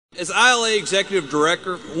As ILA Executive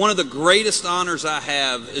Director, one of the greatest honors I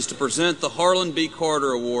have is to present the Harlan B.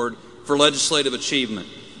 Carter Award for Legislative Achievement.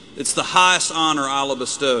 It's the highest honor ILA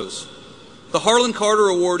bestows. The Harlan Carter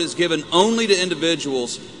Award is given only to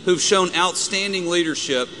individuals who've shown outstanding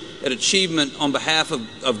leadership and achievement on behalf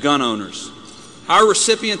of gun owners. Our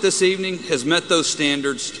recipient this evening has met those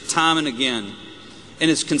standards time and again and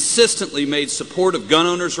has consistently made support of gun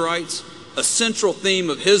owners' rights a central theme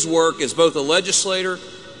of his work as both a legislator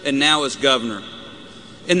and now as governor.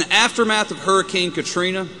 In the aftermath of Hurricane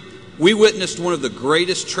Katrina, we witnessed one of the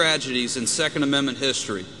greatest tragedies in Second Amendment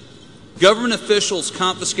history. Government officials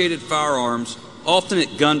confiscated firearms, often at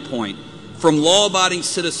gunpoint, from law-abiding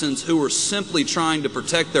citizens who were simply trying to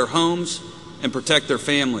protect their homes and protect their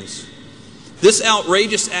families. This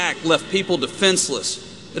outrageous act left people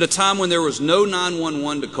defenseless at a time when there was no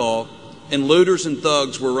 911 to call and looters and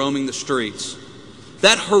thugs were roaming the streets.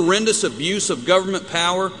 That horrendous abuse of government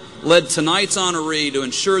power led tonight's honoree to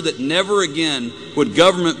ensure that never again would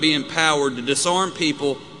government be empowered to disarm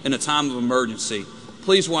people in a time of emergency.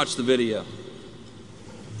 Please watch the video.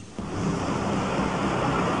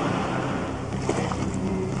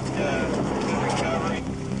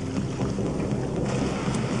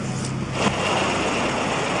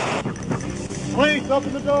 Police,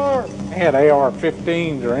 open the door! They had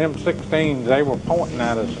AR-15s or M16s. They were pointing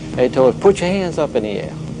at us. They told us, put your hands up in the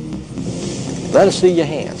air. Let us see your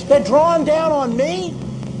hands. They're drawing down on me,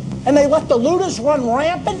 and they let the looters run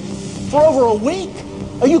rampant for over a week?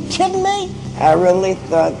 Are you kidding me? I really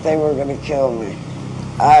thought they were going to kill me.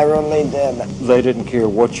 I really did. They didn't care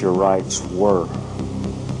what your rights were.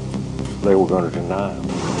 They were going to deny them.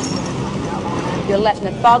 You're letting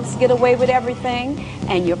the thugs get away with everything,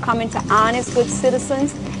 and you're coming to honest, good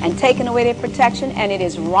citizens and taking away their protection, and it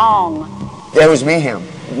is wrong. There was mayhem.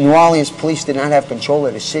 New Orleans police did not have control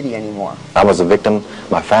of the city anymore. I was a victim.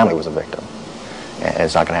 My family was a victim. And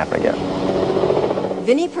it's not going to happen again.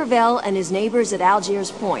 Vinnie Purvell and his neighbors at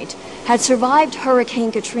Algiers Point had survived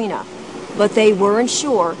Hurricane Katrina, but they weren't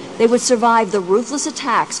sure they would survive the ruthless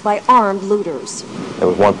attacks by armed looters. There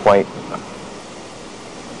was one point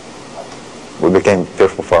we became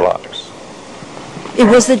fearful for our lives. It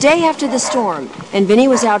was the day after the storm, and Vinnie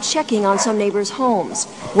was out checking on some neighbors' homes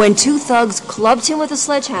when two thugs clubbed him with a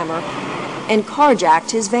sledgehammer and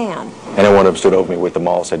carjacked his van. And then one of them stood over me with the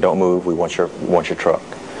maul and said, "Don't move, we want your truck."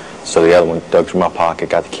 So the other one dug through my pocket,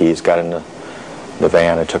 got the keys, got in the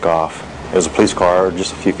van and took off. It was a police car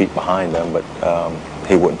just a few feet behind them, but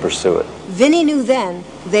he wouldn't pursue it. Vinnie knew then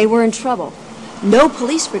they were in trouble. No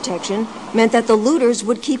police protection meant that the looters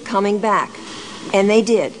would keep coming back. And they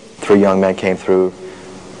did. 3 young men came through.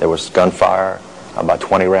 There was gunfire, about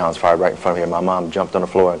 20 rounds fired right in front of me. My mom jumped on the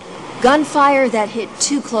floor. Gunfire that hit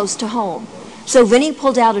too close to home. So Vinnie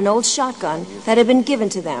pulled out an old shotgun that had been given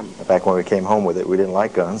to them. Back when we came home with it, we didn't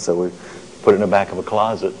like guns, so we put it in the back of a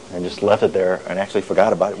closet and just left it there and actually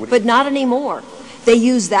forgot about it. But not anymore. They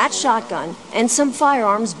used that shotgun and some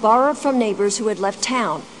firearms borrowed from neighbors who had left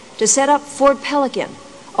town to set up Fort Pelican,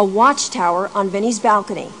 a watchtower on Vinnie's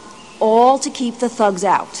balcony, all to keep the thugs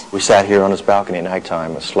out. We sat here on this balcony at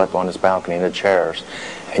nighttime and slept on this balcony in the chairs,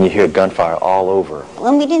 and you hear gunfire all over.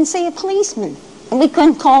 When we didn't see a policeman, and we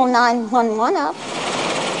couldn't call 911 up.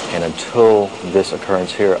 And until this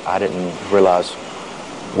occurrence here, I didn't realize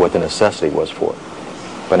what the necessity was for it.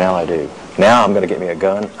 But now I do. Now I'm going to get me a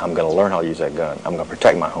gun. I'm going to learn how to use that gun. I'm going to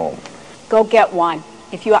protect my home. Go get one.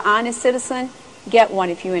 If you're an honest citizen, get one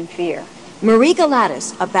if you're in fear. Marie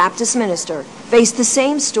Galatis, a Baptist minister, faced the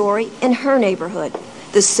same story in her neighborhood.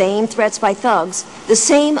 The same threats by thugs, the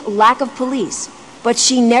same lack of police, but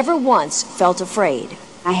she never once felt afraid.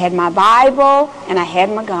 I had my Bible and I had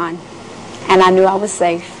my gun, and I knew I was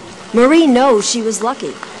safe. Marie knows she was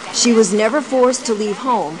lucky. She was never forced to leave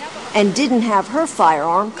home and didn't have her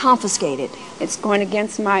firearm confiscated. It's going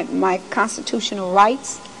against my constitutional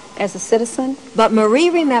rights as a citizen. But Marie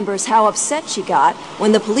remembers how upset she got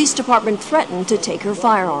when the police department threatened to take her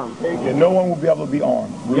firearm. And no one will be able to be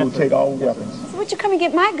armed. We will take all weapons. So what you come and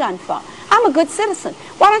get my gun for? I'm a good citizen.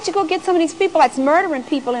 Why don't you go get some of these people that's murdering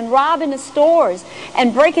people and robbing the stores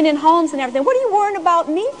and breaking in homes and everything? What are you worrying about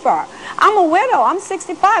me for? I'm a widow. I'm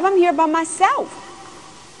 65. I'm here by myself.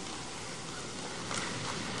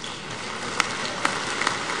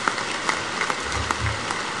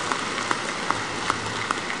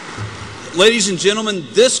 Ladies and gentlemen,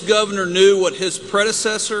 this governor knew what his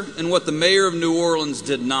predecessor and what the mayor of New Orleans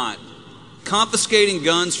did not. Confiscating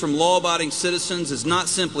guns from law-abiding citizens is not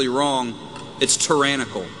simply wrong, it's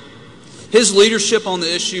tyrannical. His leadership on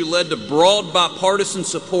the issue led to broad bipartisan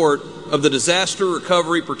support of the Disaster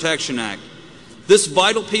Recovery Protection Act. This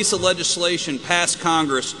vital piece of legislation passed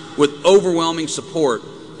Congress with overwhelming support,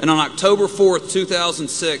 and on October 4th,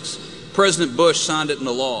 2006, President Bush signed it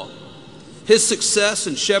into law. His success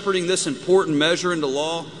in shepherding this important measure into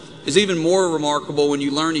law is even more remarkable when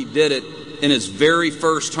you learn he did it in his very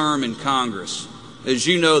first term in Congress. As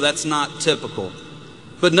you know, that's not typical.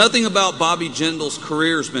 But nothing about Bobby Jindal's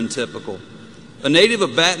career has been typical. A native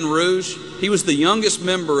of Baton Rouge, he was the youngest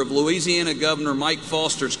member of Louisiana Governor Mike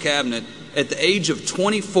Foster's cabinet at the age of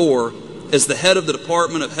 24 as the head of the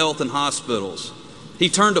Department of Health and Hospitals. He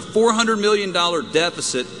turned a $400 million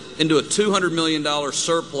deficit into a $200 million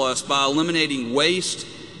surplus by eliminating waste,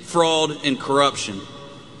 fraud, and corruption.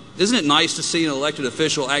 Isn't it nice to see an elected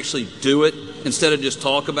official actually do it instead of just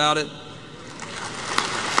talk about it?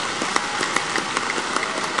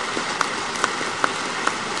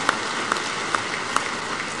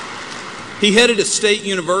 He headed a state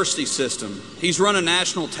university system. He's run a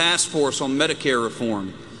national task force on Medicare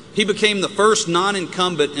reform. He became the first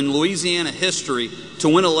non-incumbent in Louisiana history to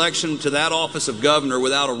win election to that office of governor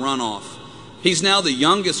without a runoff. He's now the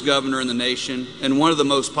youngest governor in the nation and one of the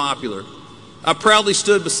most popular. I proudly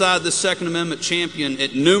stood beside this Second Amendment champion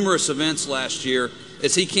at numerous events last year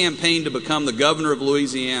as he campaigned to become the governor of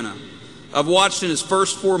Louisiana. I've watched in his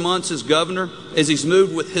first 4 months as governor as he's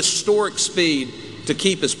moved with historic speed to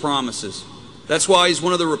keep his promises. That's why he's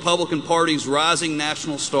one of the Republican Party's rising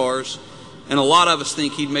national stars, and a lot of us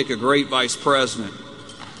think he'd make a great vice president.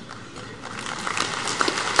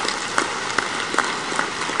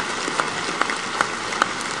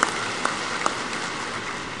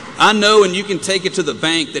 I know, and you can take it to the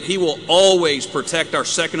bank, that he will always protect our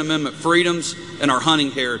Second Amendment freedoms and our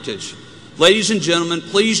hunting heritage. Ladies and gentlemen,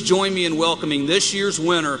 please join me in welcoming this year's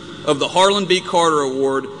winner of the Harlan B. Carter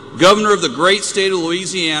Award, Governor of the great state of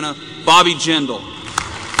Louisiana, Bobby Jindal.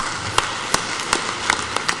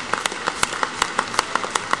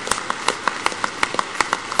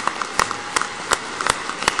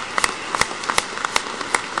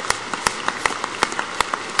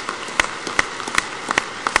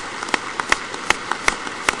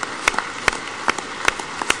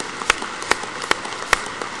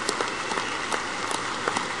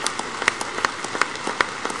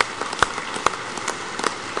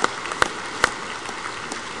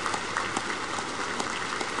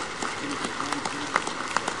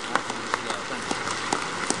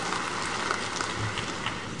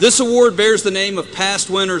 This award bears the name of past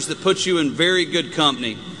winners that puts you in very good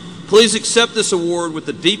company. Please accept this award with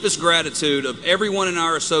the deepest gratitude of everyone in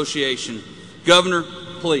our association. Governor,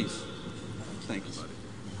 please. Thank you, buddy.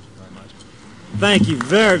 Very much. Thank you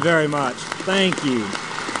very, very much. Thank you.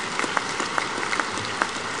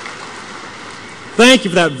 Thank you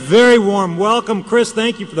for that very warm welcome. Chris,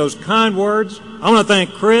 thank you for those kind words. I want to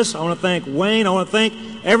thank Chris. I want to thank Wayne. I want to thank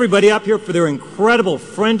everybody up here for their incredible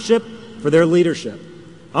friendship, for their leadership.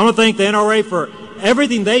 I want to thank the NRA for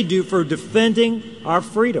everything they do for defending our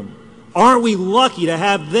freedom. Aren't we lucky to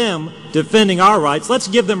have them defending our rights? Let's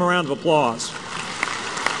give them a round of applause.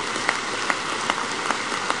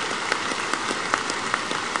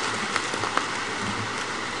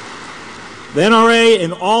 The NRA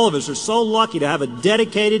and all of us are so lucky to have a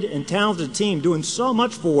dedicated and talented team doing so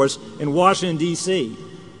much for us in Washington, D.C.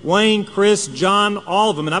 Wayne, Chris, John, all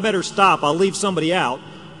of them, and I better stop. I'll leave somebody out.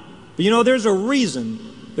 But you know, there's a reason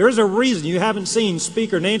you haven't seen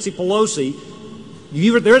Speaker Nancy Pelosi.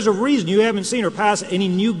 There's a reason you haven't seen her pass any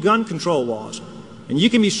new gun control laws. And you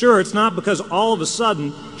can be sure it's not because all of a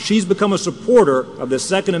sudden she's become a supporter of the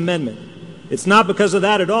Second Amendment. It's not because of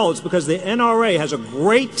that at all. It's because the NRA has a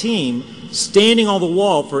great team standing on the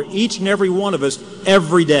wall for each and every one of us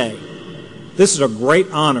every day. This is a great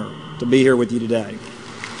honor to be here with you today.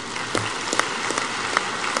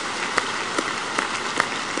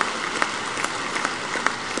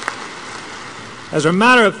 As a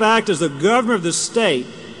matter of fact, as the governor of the state,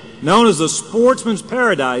 known as the sportsman's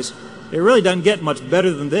paradise, it really doesn't get much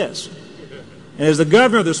better than this. And as the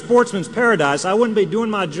governor of the sportsman's paradise, I wouldn't be doing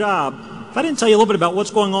my job if I didn't tell you a little bit about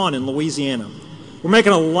what's going on in Louisiana. We're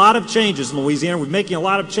making a lot of changes in Louisiana. We're making a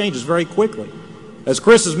lot of changes very quickly. As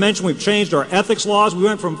Chris has mentioned, we've changed our ethics laws. We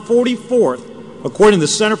went from 44th, according to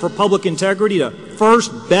the Center for Public Integrity, to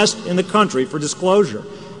first best in the country for disclosure.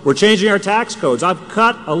 We're changing our tax codes. I've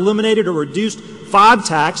cut, eliminated, or reduced five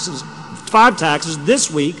taxes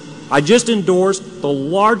this week. I just endorsed the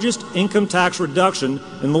largest income tax reduction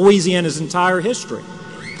in Louisiana's entire history.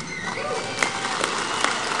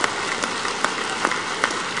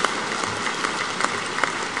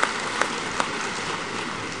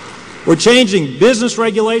 We're changing business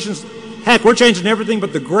regulations. Heck, we're changing everything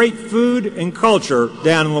but the great food and culture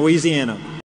down in Louisiana.